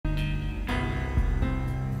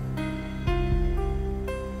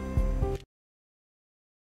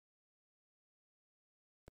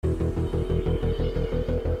Woden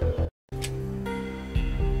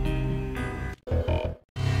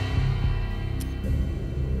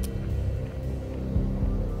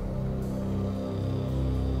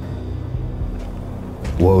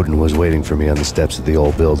was waiting for me on the steps of the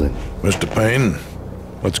old building. Mr. Payne,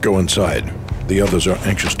 let's go inside. The others are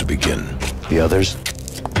anxious to begin. The others?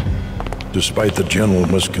 Despite the general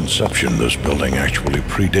misconception, this building actually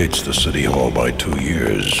predates the City Hall by 2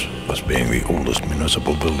 years, thus being the oldest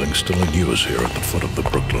municipal building still in use here at the foot of the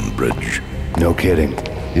Brooklyn Bridge. No kidding.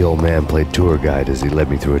 The old man played tour guide as he led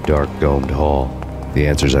me through a dark, domed hall. The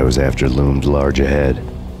answers I was after loomed large ahead.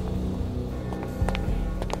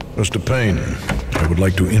 Mr. Payne, I would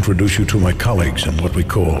like to introduce you to my colleagues in what we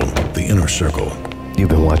call the Inner Circle. You've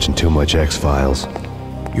been watching too much X-Files.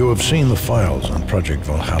 You have seen the files on Project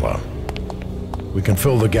Valhalla. We can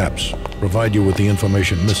fill the gaps, provide you with the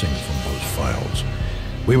information missing from those files.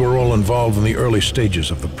 We were all involved in the early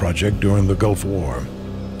stages of the project during the Gulf War.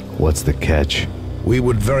 What's the catch? We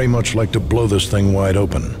would very much like to blow this thing wide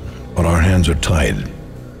open, but our hands are tied.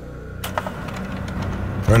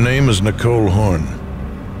 Her name is Nicole Horn.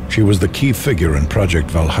 She was the key figure in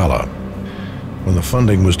Project Valhalla. When the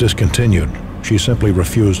funding was discontinued, she simply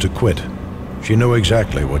refused to quit. She knew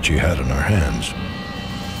exactly what she had in her hands.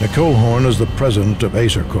 Nicole Horn is the president of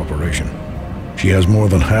Acer Corporation. She has more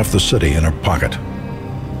than half the city in her pocket.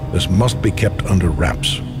 This must be kept under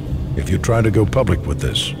wraps. If you try to go public with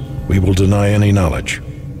this, we will deny any knowledge.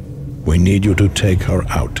 We need you to take her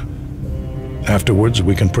out. Afterwards,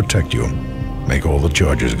 we can protect you, make all the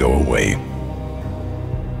charges go away.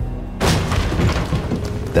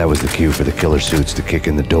 That was the cue for the killer suits to kick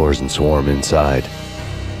in the doors and swarm inside.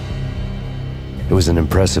 It was an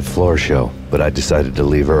impressive floor show, but I decided to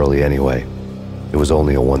leave early anyway. It was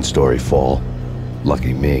only a one-story fall.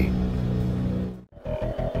 Lucky me.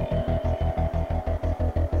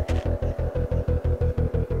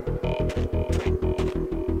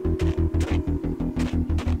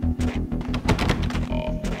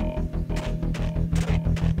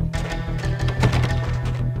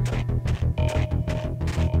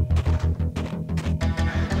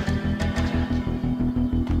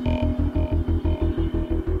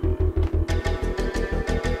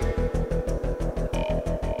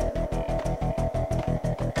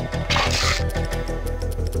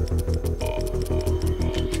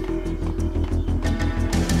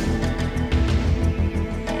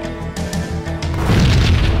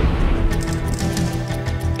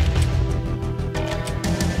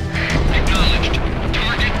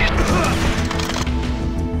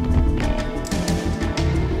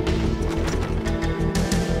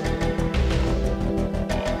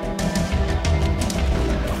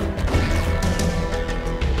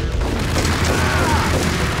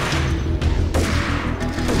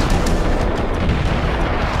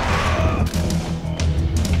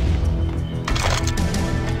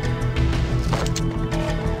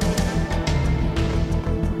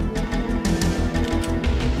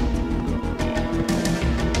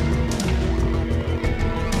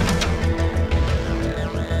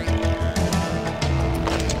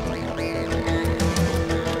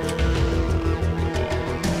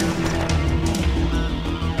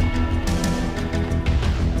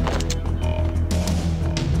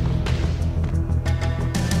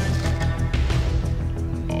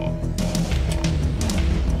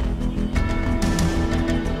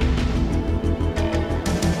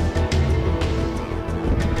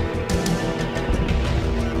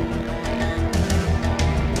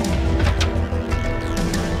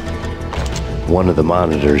 One of the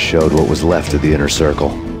monitors showed what was left of the Inner Circle.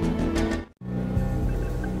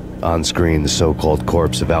 On screen, the so-called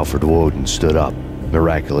corpse of Alfred Woden stood up,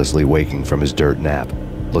 miraculously waking from his dirt nap,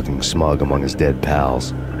 looking smug among his dead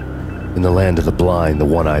pals. In the land of the blind, the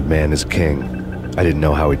one-eyed man is king. I didn't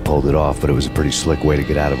know how he'd pulled it off, but it was a pretty slick way to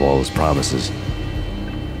get out of all his promises.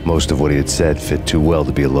 Most of what he had said fit too well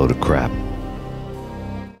to be a load of crap.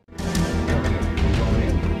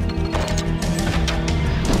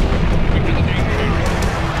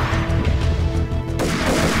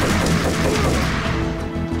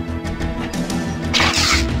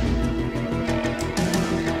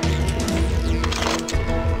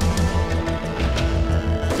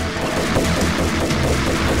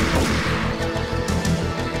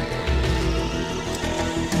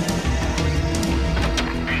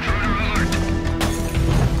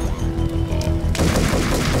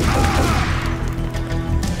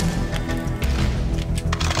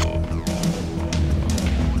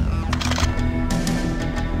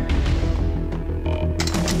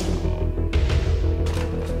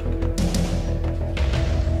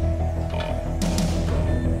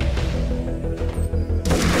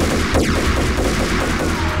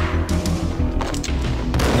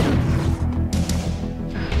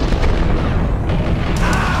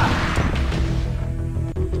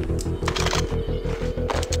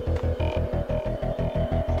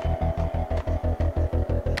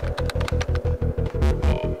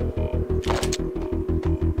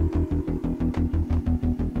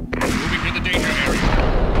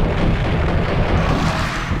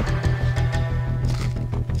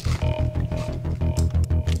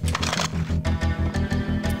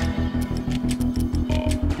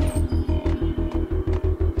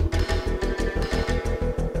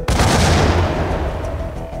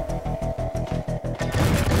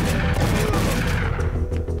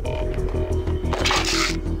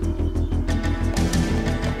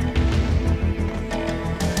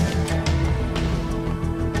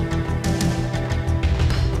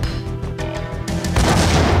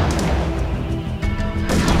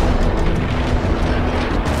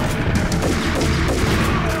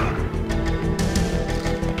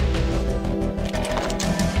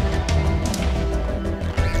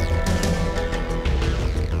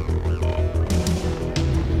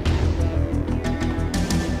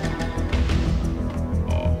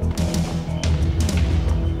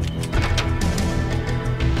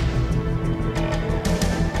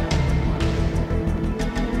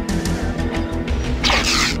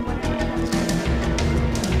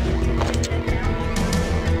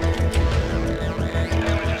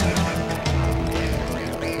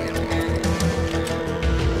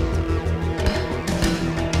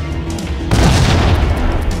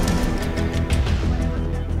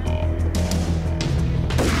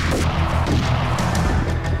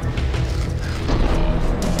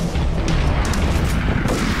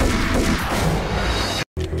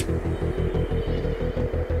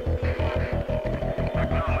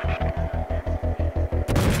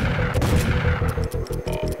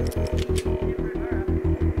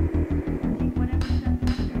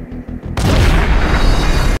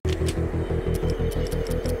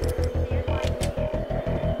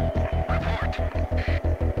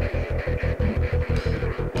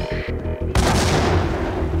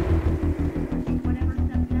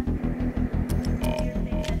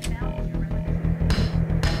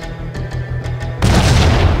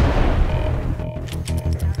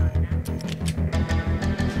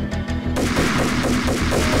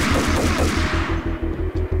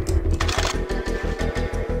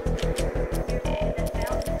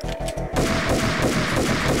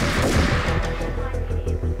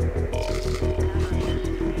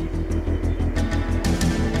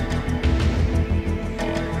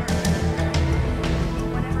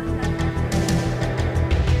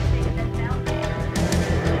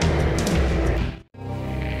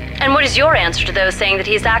 What is your answer to those saying that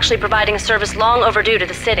he is actually providing a service long overdue to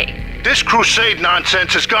the city? This crusade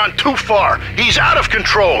nonsense has gone too far. He's out of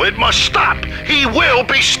control. It must stop. He will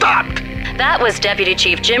be stopped. That was Deputy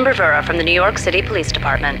Chief Jim Bravura from the New York City Police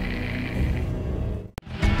Department.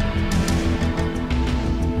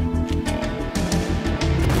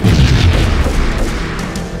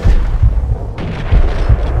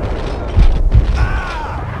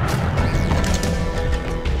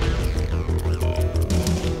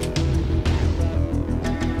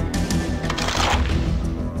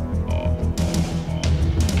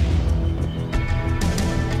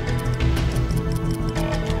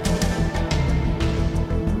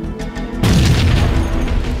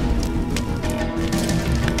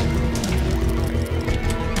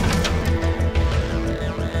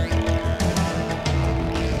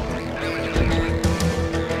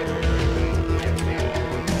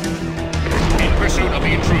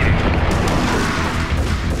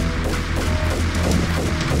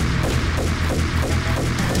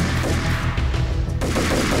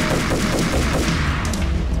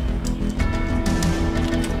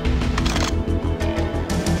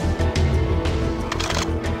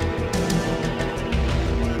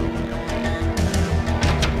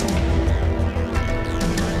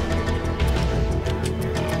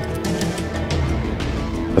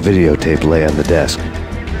 A videotape lay on the desk.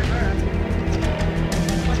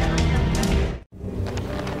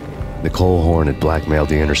 Nicole Horn had blackmailed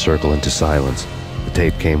the inner circle into silence. The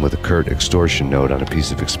tape came with a curt extortion note on a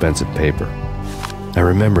piece of expensive paper. I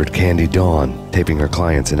remembered Candy Dawn taping her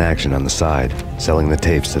clients in action on the side, selling the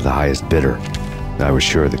tapes to the highest bidder. I was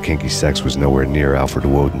sure that kinky sex was nowhere near Alfred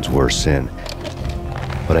Woden's worst sin.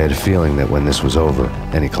 But I had a feeling that when this was over,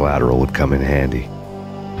 any collateral would come in handy.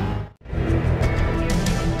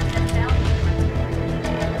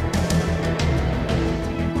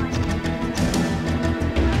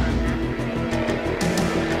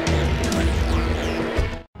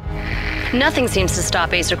 Nothing seems to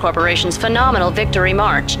stop Acer Corporation's phenomenal victory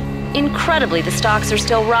march. Incredibly, the stocks are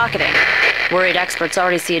still rocketing. Worried experts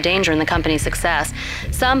already see a danger in the company's success.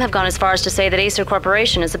 Some have gone as far as to say that Acer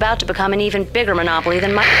Corporation is about to become an even bigger monopoly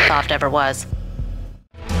than Microsoft ever was.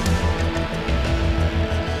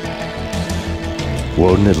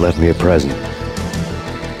 Woden had left me a present.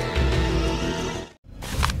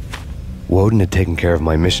 Woden had taken care of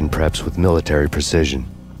my mission preps with military precision.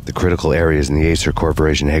 The critical areas in the Acer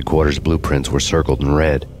Corporation headquarters blueprints were circled in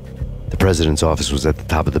red. The president's office was at the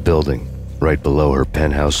top of the building, right below her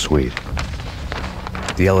penthouse suite.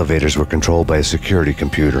 The elevators were controlled by a security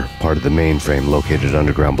computer, part of the mainframe located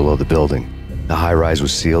underground below the building. The high-rise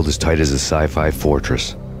was sealed as tight as a sci-fi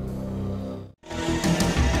fortress.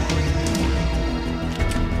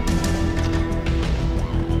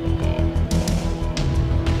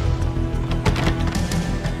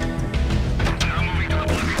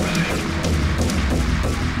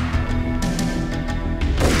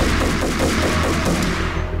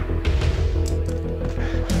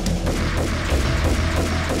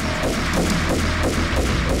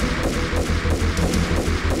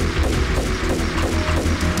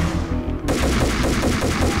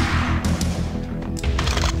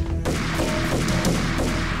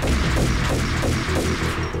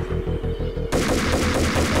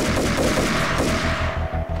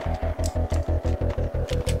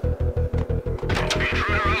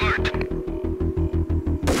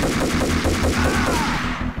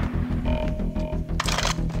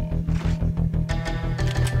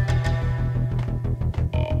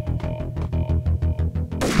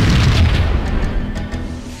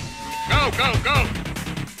 Go!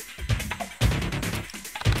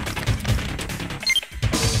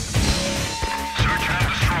 Search and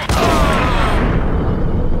destroy.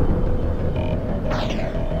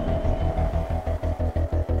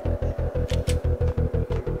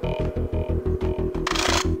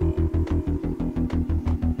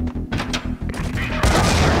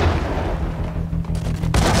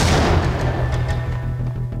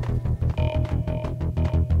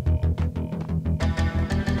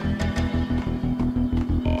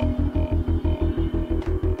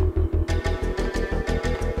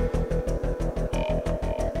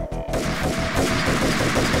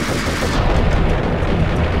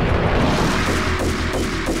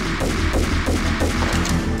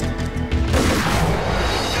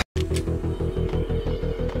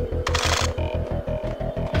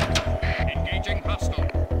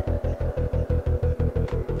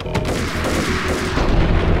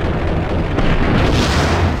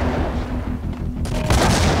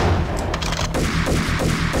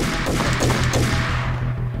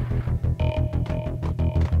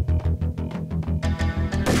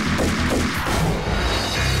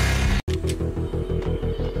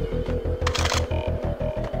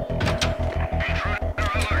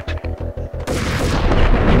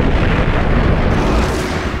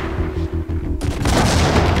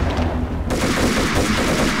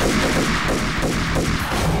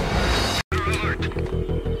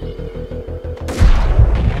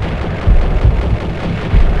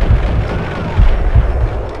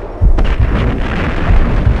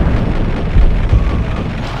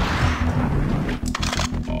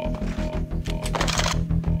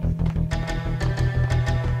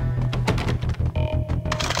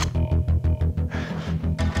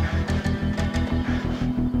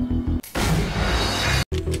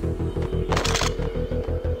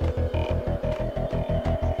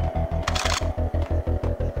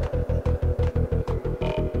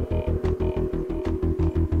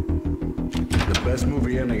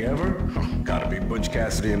 Zombie, Butch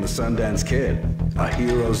Cassidy and the Sundance Kid. A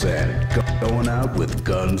hero's end, going out with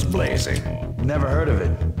guns blazing. Never heard of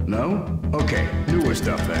it. No? Okay, newer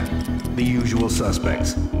stuff then. The Usual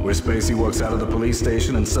Suspects, where Spacey walks out of the police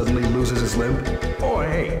station and suddenly loses his limb. Or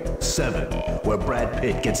hey, Seven, where Brad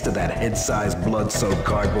Pitt gets to that head-sized blood-soaked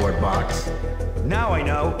cardboard box. Now I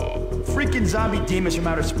know. Freaking zombie demons from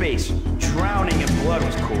outer space. Drowning in blood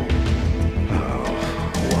was cool. Oh,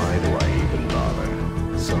 why do I even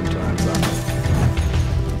bother? Sometimes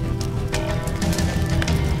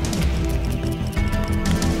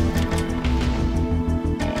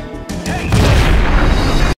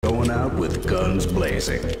Going out with guns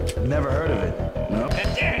blazing. Never heard of it. No?